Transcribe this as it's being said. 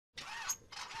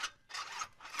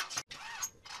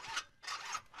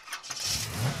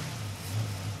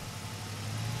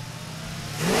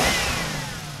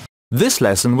This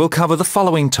lesson will cover the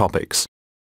following topics: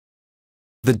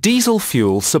 the diesel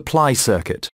fuel supply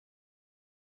circuit,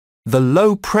 the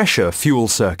low-pressure fuel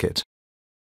circuit,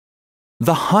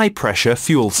 the high-pressure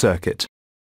fuel circuit.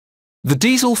 The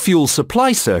diesel fuel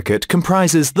supply circuit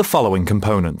comprises the following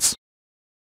components: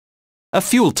 a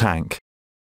fuel tank,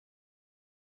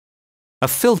 a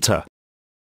filter,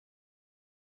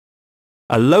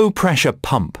 a low-pressure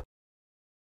pump,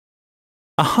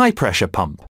 a high-pressure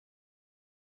pump,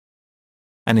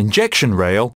 an injection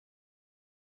rail,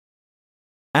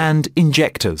 and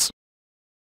injectors.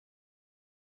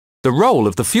 The role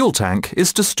of the fuel tank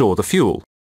is to store the fuel.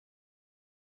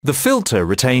 The filter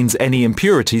retains any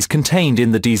impurities contained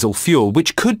in the diesel fuel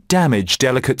which could damage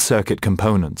delicate circuit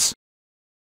components.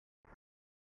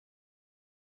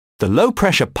 The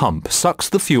low-pressure pump sucks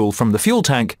the fuel from the fuel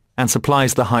tank and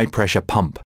supplies the high-pressure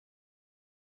pump.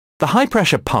 The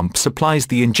high-pressure pump supplies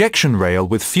the injection rail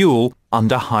with fuel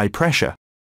under high pressure.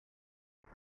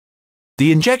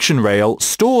 The injection rail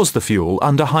stores the fuel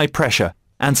under high pressure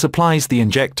and supplies the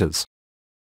injectors.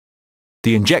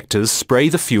 The injectors spray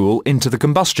the fuel into the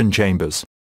combustion chambers.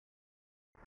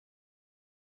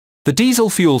 The diesel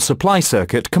fuel supply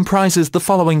circuit comprises the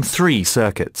following three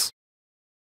circuits: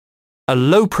 a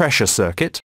low-pressure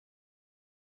circuit,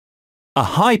 a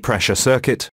high-pressure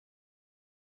circuit,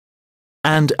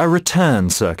 and a return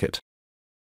circuit.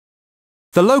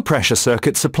 The low-pressure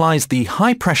circuit supplies the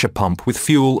high-pressure pump with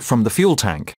fuel from the fuel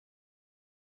tank.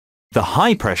 The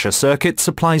high-pressure circuit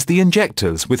supplies the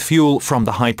injectors with fuel from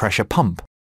the high-pressure pump.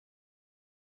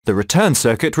 The return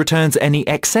circuit returns any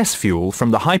excess fuel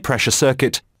from the high-pressure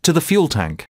circuit to the fuel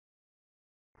tank.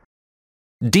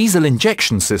 Diesel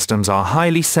injection systems are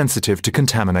highly sensitive to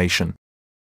contamination.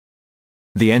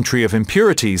 The entry of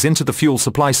impurities into the fuel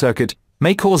supply circuit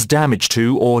may cause damage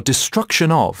to or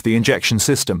destruction of the injection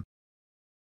system.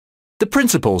 The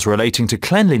principles relating to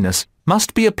cleanliness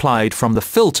must be applied from the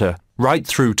filter right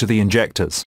through to the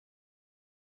injectors.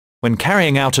 When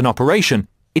carrying out an operation,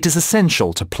 it is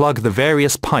essential to plug the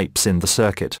various pipes in the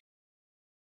circuit.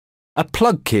 A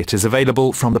plug kit is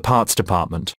available from the parts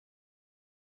department.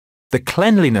 The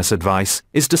cleanliness advice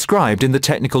is described in the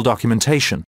technical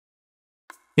documentation.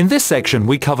 In this section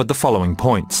we covered the following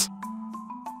points.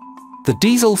 The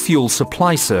diesel fuel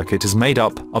supply circuit is made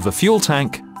up of a fuel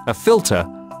tank, a filter,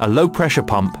 a low-pressure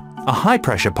pump, a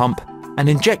high-pressure pump, an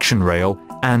injection rail,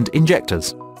 and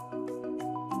injectors.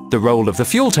 The role of the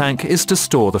fuel tank is to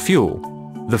store the fuel.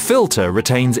 The filter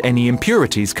retains any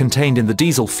impurities contained in the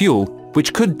diesel fuel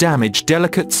which could damage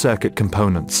delicate circuit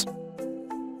components.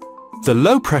 The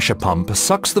low-pressure pump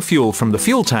sucks the fuel from the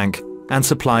fuel tank and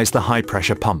supplies the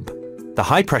high-pressure pump. The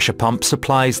high-pressure pump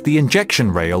supplies the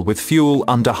injection rail with fuel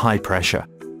under high pressure.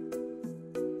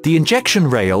 The injection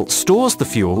rail stores the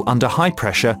fuel under high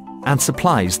pressure and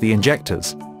supplies the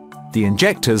injectors. The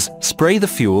injectors spray the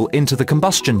fuel into the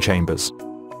combustion chambers.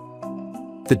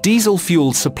 The diesel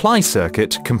fuel supply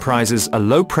circuit comprises a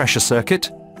low-pressure circuit,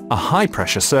 a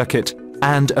high-pressure circuit,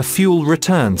 and a fuel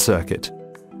return circuit.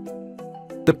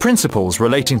 The principles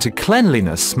relating to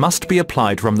cleanliness must be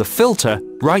applied from the filter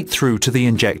right through to the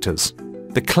injectors.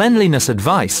 The cleanliness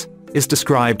advice is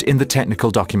described in the technical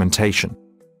documentation.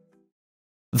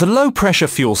 The low-pressure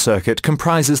fuel circuit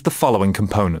comprises the following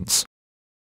components: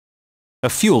 a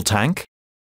fuel tank,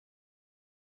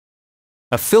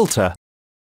 a filter,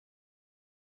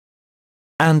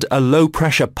 and a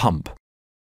low-pressure pump.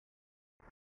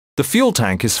 The fuel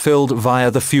tank is filled via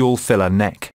the fuel filler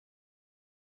neck.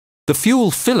 The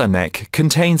fuel filler neck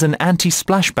contains an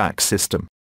anti-splashback system.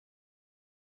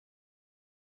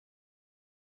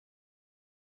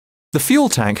 The fuel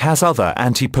tank has other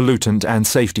anti-pollutant and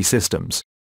safety systems.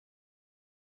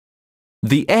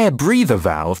 The air breather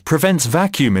valve prevents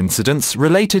vacuum incidents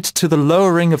related to the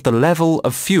lowering of the level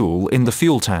of fuel in the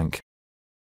fuel tank.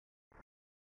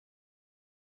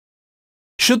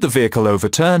 Should the vehicle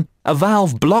overturn, a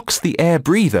valve blocks the air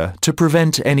breather to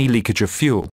prevent any leakage of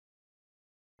fuel.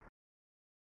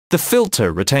 The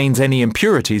filter retains any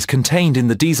impurities contained in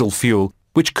the diesel fuel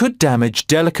which could damage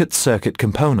delicate circuit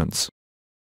components.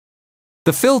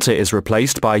 The filter is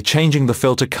replaced by changing the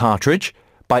filter cartridge,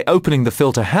 by opening the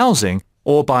filter housing,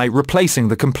 or by replacing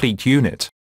the complete unit.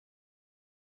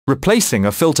 Replacing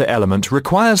a filter element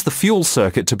requires the fuel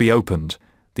circuit to be opened.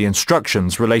 The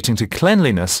instructions relating to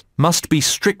cleanliness must be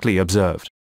strictly observed.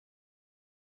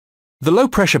 The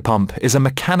low-pressure pump is a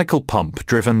mechanical pump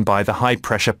driven by the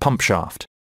high-pressure pump shaft.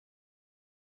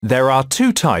 There are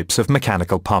two types of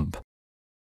mechanical pump: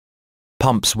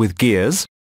 pumps with gears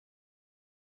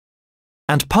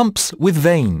and pumps with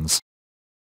vanes.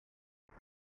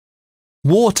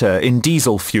 Water in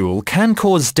diesel fuel can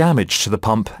cause damage to the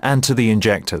pump and to the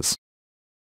injectors.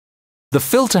 The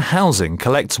filter housing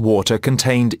collects water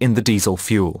contained in the diesel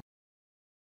fuel.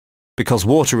 Because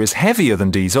water is heavier than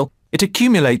diesel, it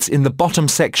accumulates in the bottom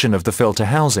section of the filter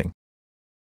housing.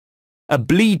 A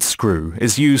bleed screw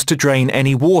is used to drain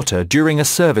any water during a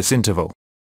service interval.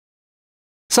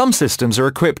 Some systems are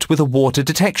equipped with a water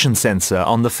detection sensor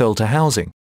on the filter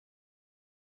housing.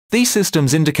 These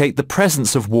systems indicate the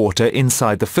presence of water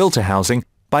inside the filter housing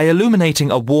by illuminating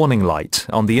a warning light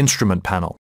on the instrument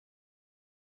panel.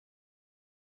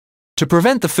 To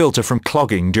prevent the filter from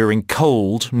clogging during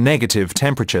cold, negative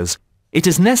temperatures, it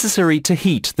is necessary to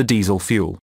heat the diesel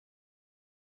fuel.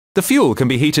 The fuel can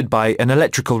be heated by an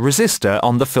electrical resistor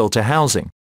on the filter housing.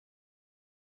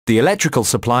 The electrical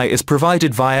supply is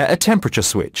provided via a temperature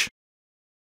switch.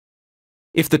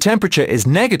 If the temperature is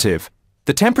negative,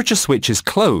 the temperature switch is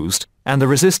closed and the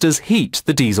resistors heat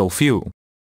the diesel fuel.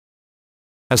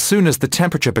 As soon as the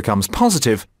temperature becomes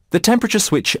positive, the temperature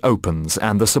switch opens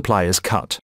and the supply is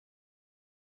cut.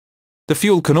 The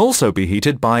fuel can also be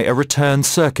heated by a return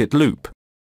circuit loop.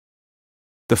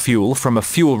 The fuel from a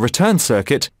fuel return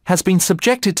circuit has been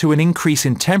subjected to an increase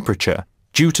in temperature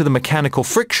due to the mechanical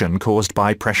friction caused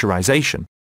by pressurization.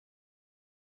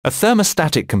 A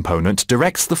thermostatic component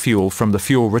directs the fuel from the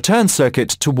fuel return circuit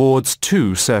towards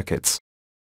two circuits.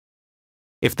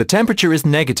 If the temperature is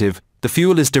negative, the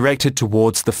fuel is directed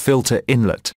towards the filter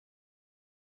inlet.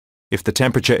 If the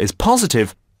temperature is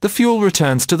positive, the fuel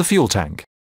returns to the fuel tank.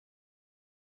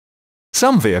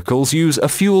 Some vehicles use a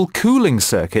fuel cooling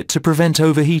circuit to prevent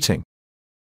overheating.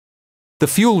 The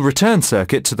fuel return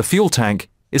circuit to the fuel tank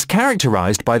is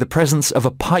characterized by the presence of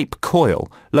a pipe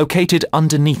coil located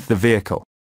underneath the vehicle.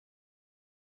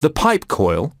 The pipe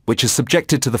coil, which is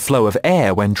subjected to the flow of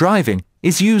air when driving,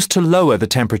 is used to lower the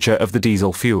temperature of the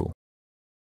diesel fuel.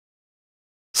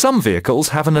 Some vehicles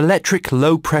have an electric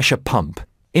low-pressure pump,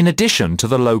 in addition to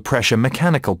the low-pressure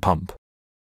mechanical pump.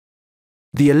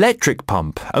 The electric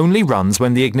pump only runs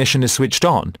when the ignition is switched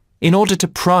on, in order to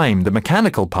prime the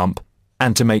mechanical pump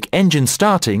and to make engine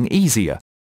starting easier.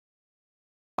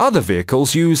 Other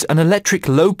vehicles use an electric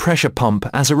low-pressure pump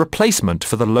as a replacement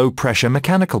for the low-pressure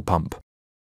mechanical pump.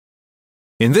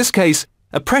 In this case,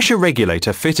 a pressure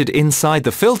regulator fitted inside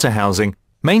the filter housing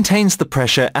maintains the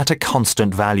pressure at a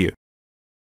constant value.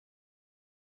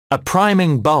 A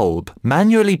priming bulb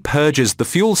manually purges the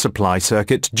fuel supply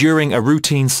circuit during a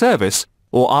routine service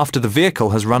or after the vehicle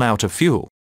has run out of fuel.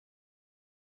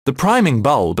 The priming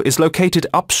bulb is located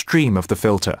upstream of the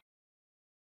filter.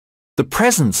 The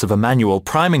presence of a manual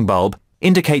priming bulb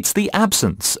indicates the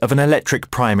absence of an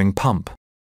electric priming pump.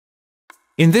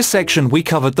 In this section we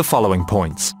covered the following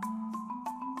points.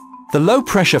 The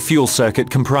low-pressure fuel circuit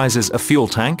comprises a fuel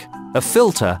tank, a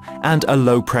filter and a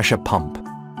low-pressure pump.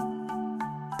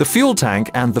 The fuel tank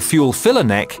and the fuel filler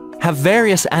neck have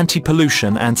various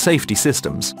anti-pollution and safety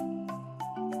systems.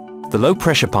 The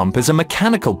low-pressure pump is a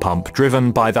mechanical pump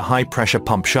driven by the high-pressure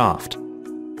pump shaft.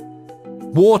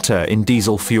 Water in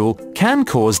diesel fuel can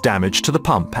cause damage to the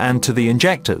pump and to the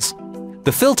injectors.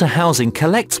 The filter housing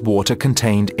collects water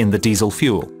contained in the diesel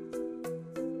fuel.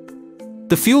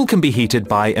 The fuel can be heated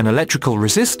by an electrical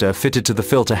resistor fitted to the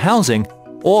filter housing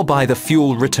or by the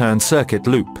fuel return circuit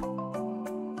loop.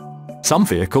 Some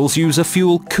vehicles use a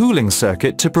fuel cooling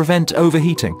circuit to prevent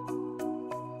overheating.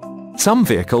 Some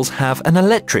vehicles have an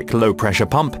electric low-pressure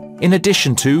pump in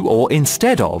addition to or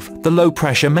instead of the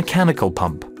low-pressure mechanical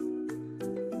pump.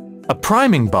 A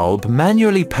priming bulb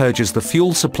manually purges the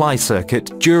fuel supply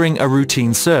circuit during a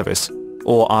routine service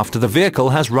or after the vehicle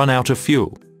has run out of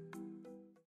fuel.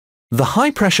 The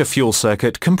high-pressure fuel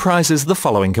circuit comprises the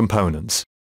following components: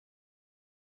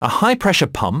 a high-pressure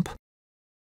pump,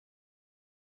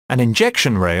 an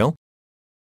injection rail,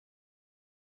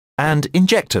 and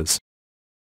injectors.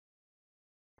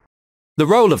 The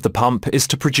role of the pump is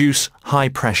to produce high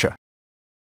pressure.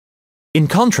 In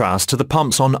contrast to the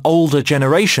pumps on older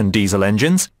generation diesel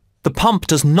engines, the pump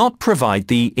does not provide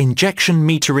the injection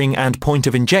metering and point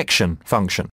of injection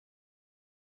function.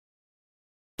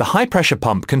 The high-pressure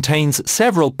pump contains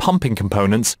several pumping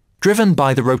components driven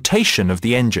by the rotation of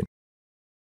the engine.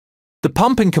 The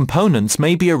pumping components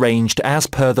may be arranged as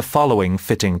per the following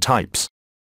fitting types: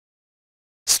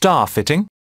 star fitting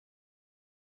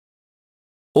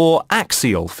or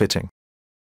axial fitting.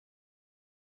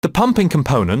 The pumping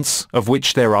components, of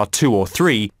which there are 2 or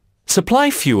 3, supply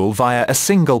fuel via a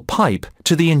single pipe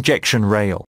to the injection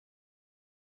rail.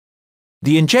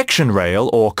 The injection rail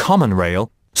or common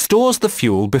rail stores the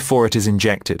fuel before it is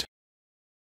injected.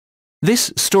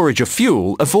 This storage of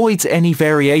fuel avoids any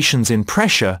variations in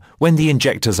pressure when the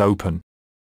injectors open.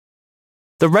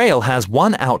 The rail has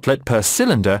one outlet per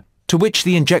cylinder to which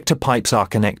the injector pipes are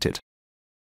connected.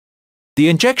 The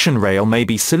injection rail may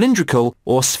be cylindrical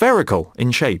or spherical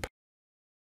in shape.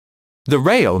 The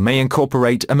rail may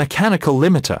incorporate a mechanical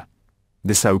limiter.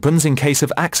 This opens in case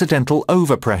of accidental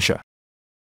overpressure.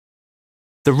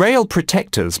 The rail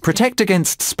protectors protect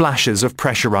against splashes of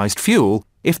pressurized fuel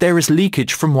if there is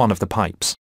leakage from one of the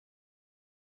pipes.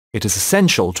 It is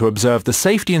essential to observe the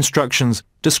safety instructions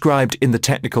described in the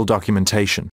technical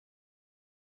documentation.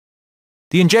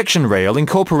 The injection rail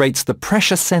incorporates the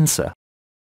pressure sensor.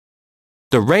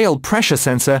 The rail pressure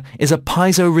sensor is a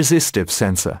piezoresistive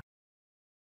sensor.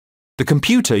 The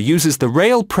computer uses the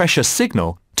rail pressure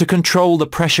signal to control the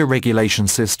pressure regulation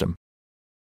system.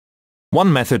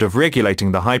 One method of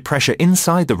regulating the high pressure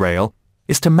inside the rail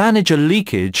is to manage a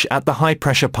leakage at the high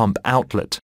pressure pump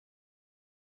outlet.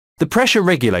 The pressure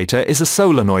regulator is a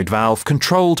solenoid valve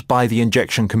controlled by the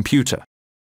injection computer.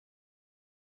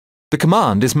 The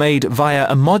command is made via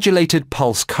a modulated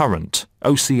pulse current,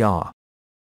 OCR.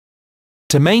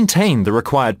 To maintain the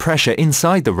required pressure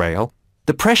inside the rail,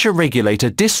 the pressure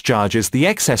regulator discharges the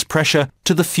excess pressure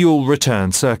to the fuel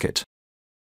return circuit.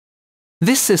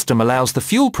 This system allows the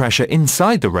fuel pressure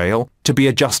inside the rail to be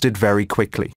adjusted very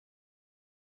quickly.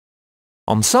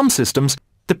 On some systems,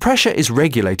 the pressure is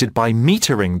regulated by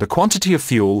metering the quantity of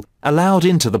fuel allowed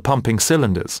into the pumping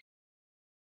cylinders.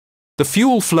 The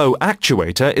fuel flow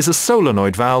actuator is a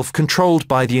solenoid valve controlled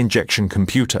by the injection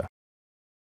computer.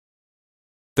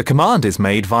 The command is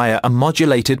made via a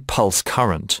modulated pulse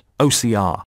current,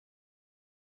 OCR.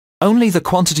 Only the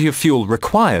quantity of fuel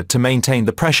required to maintain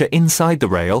the pressure inside the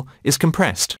rail is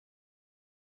compressed.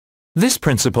 This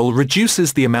principle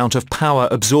reduces the amount of power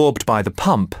absorbed by the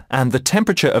pump and the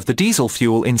temperature of the diesel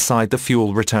fuel inside the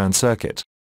fuel return circuit.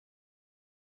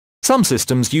 Some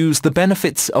systems use the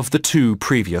benefits of the two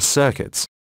previous circuits.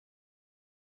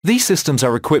 These systems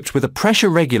are equipped with a pressure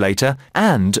regulator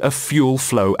and a fuel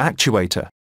flow actuator.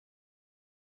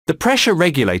 The pressure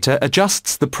regulator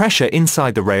adjusts the pressure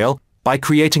inside the rail by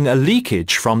creating a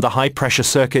leakage from the high-pressure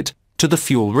circuit to the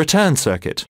fuel return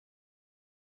circuit.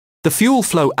 The fuel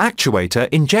flow actuator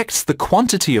injects the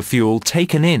quantity of fuel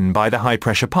taken in by the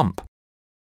high-pressure pump.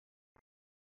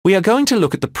 We are going to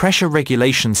look at the pressure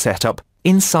regulation setup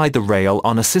inside the rail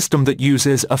on a system that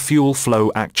uses a fuel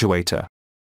flow actuator.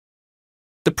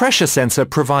 The pressure sensor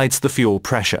provides the fuel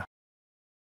pressure.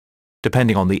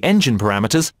 Depending on the engine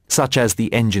parameters, such as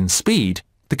the engine speed,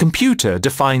 the computer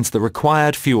defines the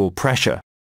required fuel pressure.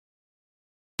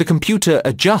 The computer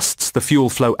adjusts the fuel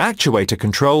flow actuator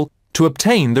control to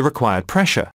obtain the required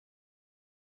pressure.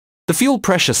 The fuel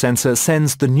pressure sensor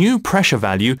sends the new pressure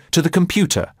value to the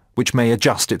computer, which may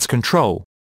adjust its control.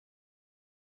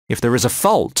 If there is a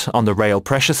fault on the rail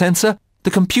pressure sensor,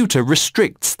 the computer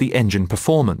restricts the engine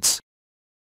performance.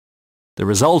 The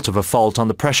result of a fault on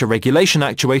the pressure regulation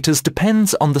actuators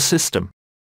depends on the system.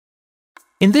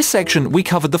 In this section, we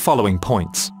covered the following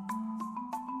points.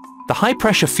 The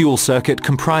high-pressure fuel circuit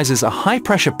comprises a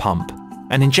high-pressure pump,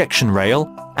 an injection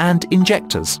rail, and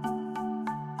injectors.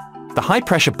 The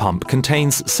high-pressure pump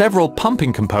contains several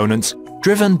pumping components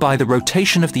driven by the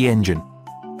rotation of the engine.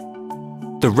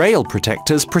 The rail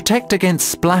protectors protect against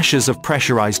splashes of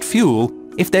pressurized fuel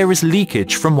if there is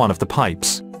leakage from one of the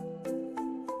pipes.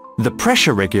 The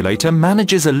pressure regulator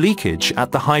manages a leakage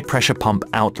at the high-pressure pump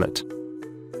outlet.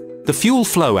 The fuel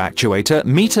flow actuator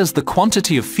meters the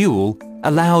quantity of fuel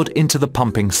allowed into the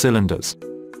pumping cylinders.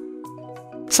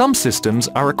 Some systems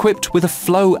are equipped with a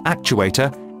flow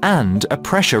actuator and a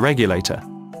pressure regulator.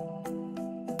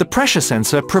 The pressure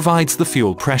sensor provides the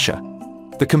fuel pressure.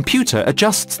 The computer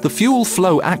adjusts the fuel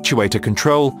flow actuator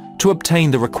control to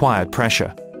obtain the required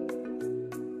pressure.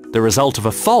 The result of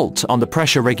a fault on the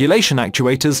pressure regulation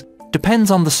actuators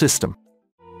depends on the system.